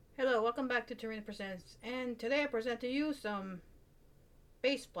Hello, welcome back to Tarina Presents, and today I present to you some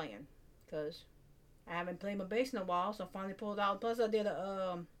bass playing, because I haven't played my bass in a while, so I finally pulled out. Plus I did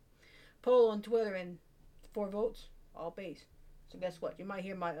a poll on Twitter and 4 votes, all bass. So guess what? You might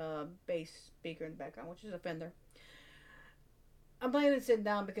hear my bass speaker in the background, which is a Fender. I'm playing it sitting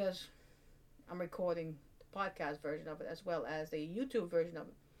down because I'm recording the podcast version of it as well as the YouTube version of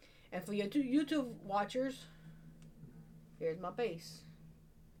it. And for your YouTube watchers, here's my bass.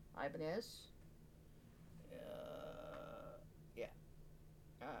 Ibanez. Yeah.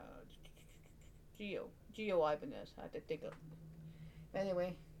 Uh, Geo Ibanez. I have to think of.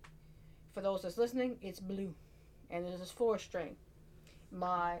 Anyway, for those that's listening, it's blue, and this is 4 string.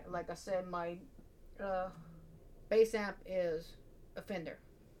 Like I said, my bass amp is a Fender.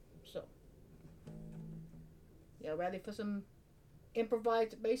 So, yeah, ready for some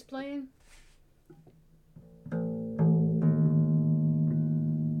improvised bass playing?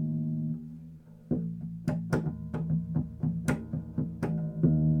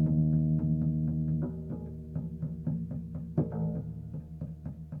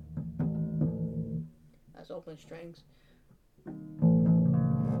 That's open strings.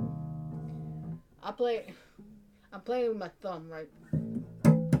 I'm playing with my thumb, right?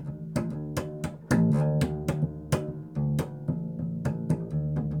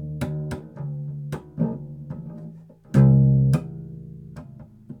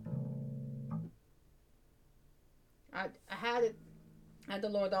 I had to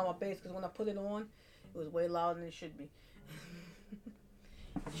lower down my bass because when I put it on, it was way louder than it should be.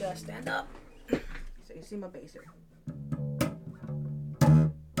 Should I stand up? So you see my bass here.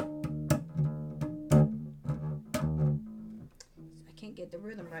 I can't get the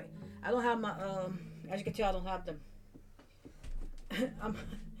rhythm right. I don't have my as you can tell, I don't have them.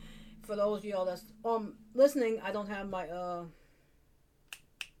 For those of y'all that's listening, I don't have my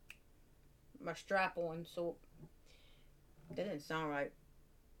my strap on, so that didn't sound right.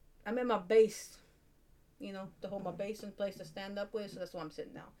 I'm in my bass, to hold my bass in place to stand up with, so that's why I'm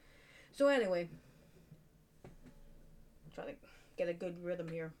sitting down. So anyway, try to get a good rhythm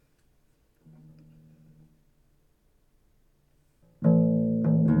here.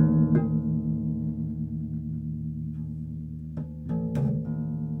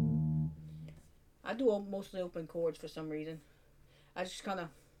 I do mostly open chords for some reason. I just kind of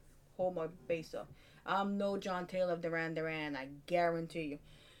hold my bass up. I'm no John Taylor of Duran Duran, I guarantee you.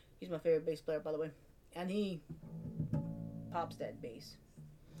 He's my favorite bass player, by the way. And he pops that bass.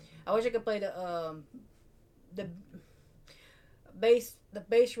 I wish I could play the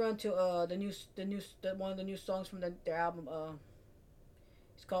bass run to one of the new songs from their album.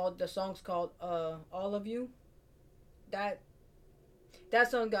 The song's called All of You. That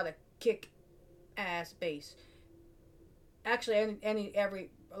song got a kick ass bass. Actually,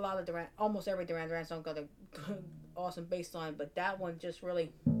 almost every Duran Duran song got a awesome bass line, but that one just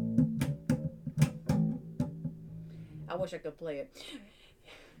really. I wish I could play it.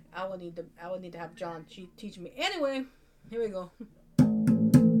 I would need to have John teach me. Anyway, here we go.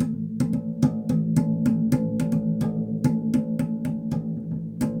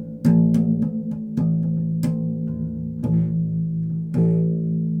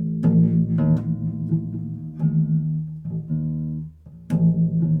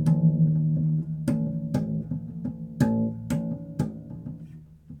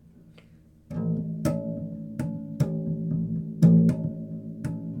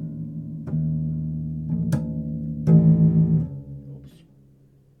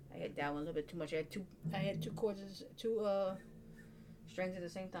 That one a little bit too much. I had two chords, two strings at the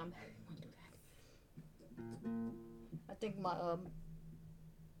same time. I won't do that. I think my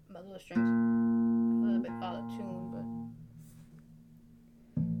little strings a little bit out of tune,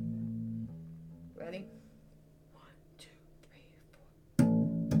 but ready? 1, 2, 3, 4.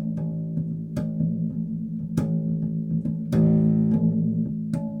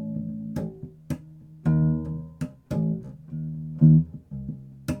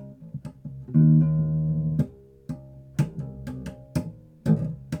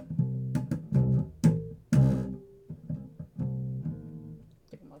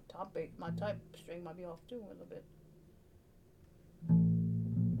 My type string might be off too a little bit. I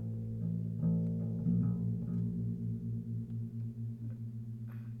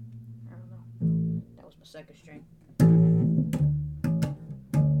don't know. That was my 2nd string.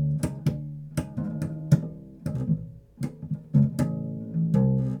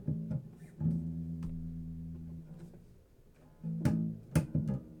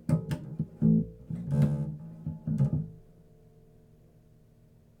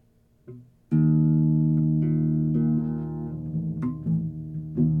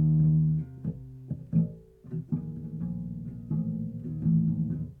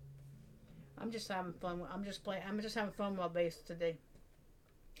 just having fun. I'm just playing. I'm just having fun with my bass today.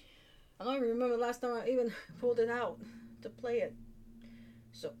 I don't even remember the last time I even pulled it out to play it.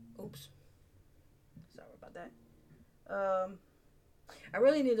 So, oops. Sorry about that. I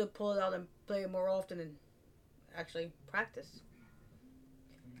really need to pull it out and play it more often and actually practice.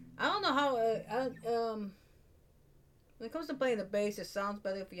 I don't know how. When it comes to playing the bass, it sounds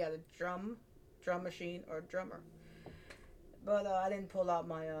better if you had a drum machine, or a drummer. But I didn't pull out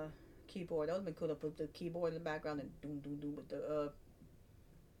my keyboard. That would have been cool to put the keyboard in the background and doom doom doom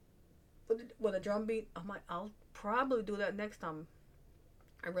with a drum beat. I'll probably do that next time.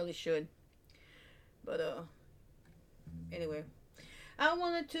 I really should. But anyway, I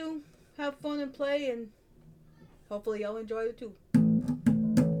wanted to have fun and play, and hopefully y'all enjoy it too.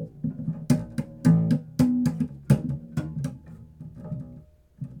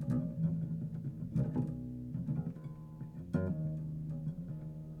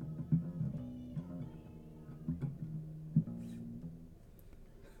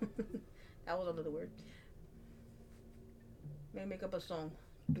 That was a little weird. Maybe make up a song.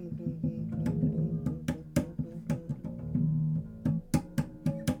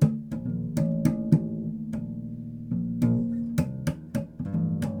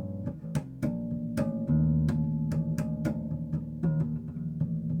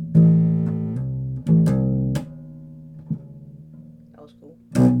 That was cool.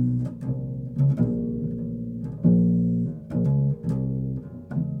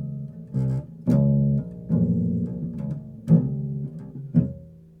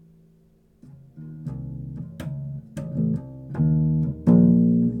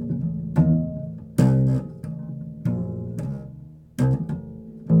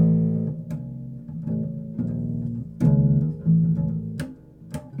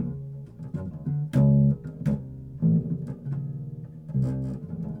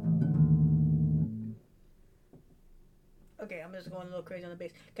 Okay, I'm just going a little crazy on the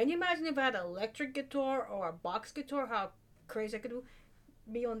bass. Can you imagine if I had an electric guitar or a box guitar? How crazy I could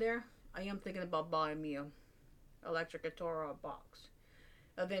be on there? I am thinking about buying me a electric guitar or a box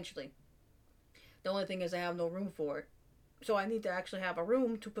eventually. The only thing is I have no room for it, so I need to actually have a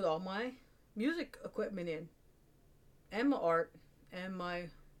room to put all my music equipment in, and my art, and my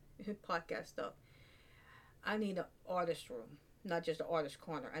podcast stuff. I need an artist room, not just an artist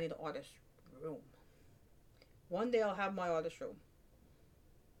corner. I need an artist room. One day I'll have my artist room.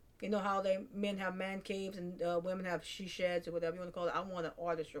 You know how men have man caves and women have she sheds or whatever you want to call it. I want an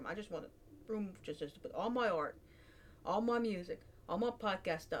artist room. I just want a room just to put all my art, all my music, all my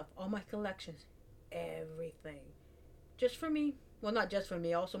podcast stuff, all my collections, everything, just for me. Well, not just for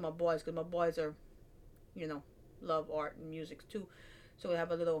me, also my boys, because my boys are, love art and music too. So we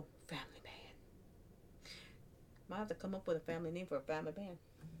have a little family band. Might have to come up with a family name for a family band.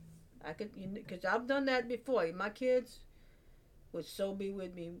 I could, because I've done that before. My kids would so be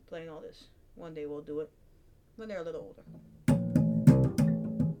with me playing all this. One day we'll do it when they're a little older.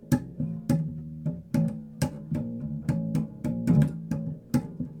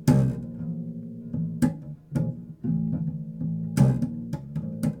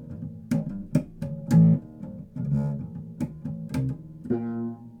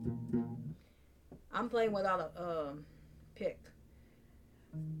 I'm playing without a pick.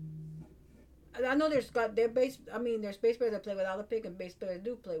 I know there's bass players that play without a pick and bass players that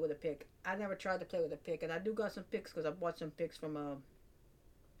do play with a pick. I never tried to play with a pick, and I do got some picks because I bought some picks from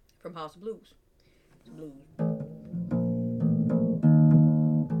House of Blues. Blues.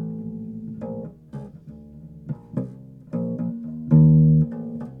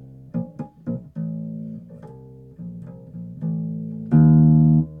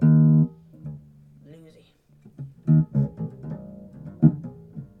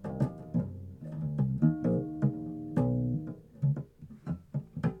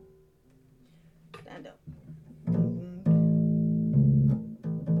 Stand up.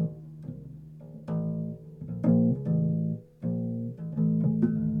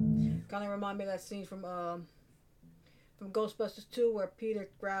 Kind of remind me of that scene from Ghostbusters 2 where Peter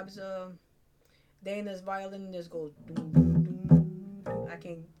grabs Dana's violin and just goes doom, doom, doom. I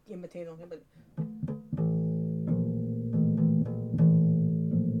can't imitate on him, but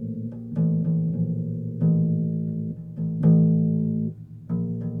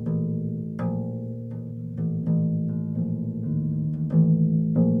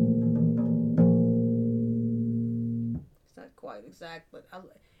it's not quite exact, but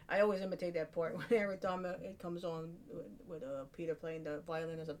I always imitate that part every time it comes on with Peter playing the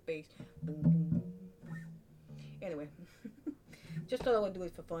violin as a bass. Boom, boom, boom. Anyway, just thought I would do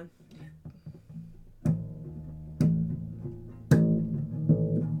it for fun.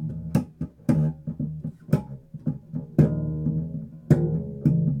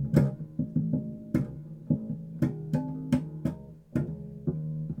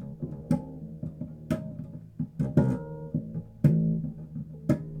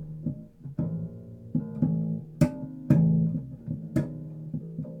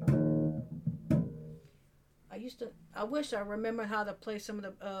 I wish I remembered how to play some of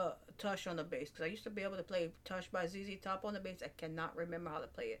the Tush on the bass, because I used to be able to play Tush by ZZ Top on the bass. I cannot remember how to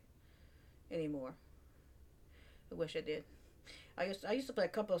play it anymore. I wish I did. I used to play a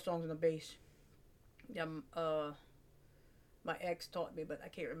couple of songs on the bass. My ex taught me, but I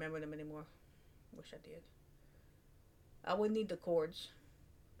can't remember them anymore. Wish I did. I would need the chords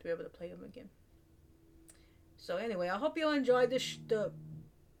to be able to play them again. So anyway, I hope you enjoyed the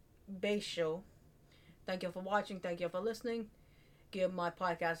bass show. Thank you for watching. Thank you for listening. Give my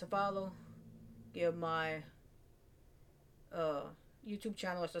podcast a follow. Give my YouTube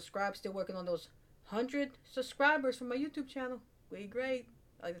channel a subscribe. Still working on those 100 subscribers for my YouTube channel. We great.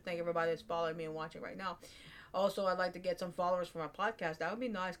 I'd like to thank everybody that's following me and watching right now. Also, I'd like to get some followers for my podcast. That would be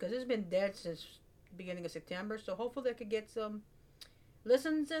nice, because it's been dead since the beginning of September. So hopefully I could get some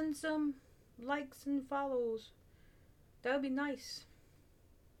listens and some likes and follows. That would be nice.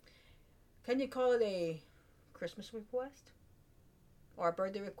 Can you call it a Christmas request? Or a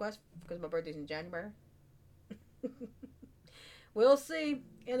birthday request? Because my birthday's in January. We'll see.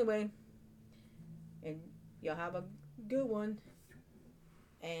 Anyway. And y'all have a good one.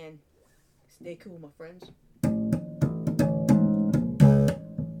 And stay cool, my friends.